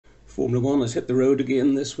Formula 1 has hit the road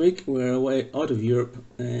again this week. We're away out of Europe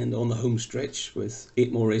and on the home stretch with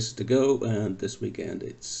 8 more races to go, and this weekend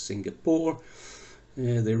it's Singapore,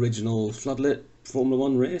 the original floodlit Formula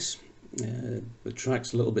 1 race. The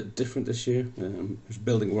track's a little bit different this year. There's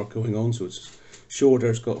building work going on, so it's shorter,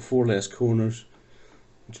 it's got 4 less corners,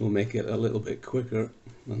 which will make it a little bit quicker,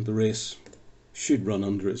 and the race should run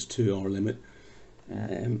under its 2-hour limit.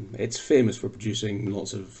 It's famous for producing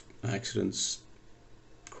lots of accidents,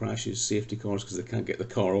 crashes, safety cars, because they can't get the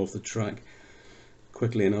car off the track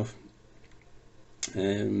quickly enough.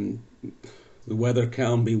 The weather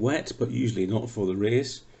can be wet, but usually not for the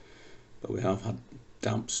race. But we have had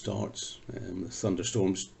damp starts. The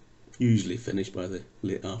thunderstorms usually finish by the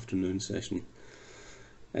late afternoon session.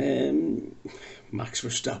 Max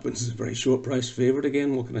Verstappen's a very short price favourite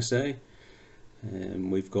again, what can I say?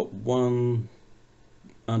 We've got one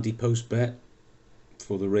anti-post bet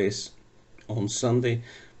for the race on Sunday,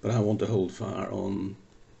 but I want to hold fire on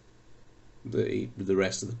the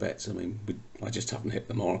rest of the bets. I mean, I just haven't hit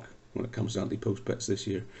the mark when it comes to anti-post bets this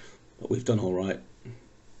year, but we've done all right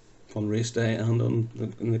on race day and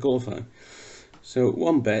in the qualifying. So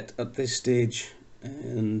one bet at this stage,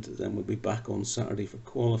 and then we'll be back on Saturday for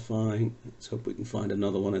qualifying. Let's hope we can find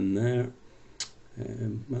another one in there.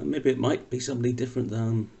 Maybe it might be somebody different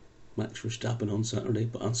than Max Verstappen on Saturday,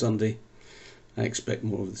 but on Sunday I expect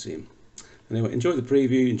more of the same. Anyway, enjoy the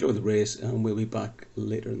preview, enjoy the race, and we'll be back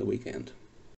later in the weekend.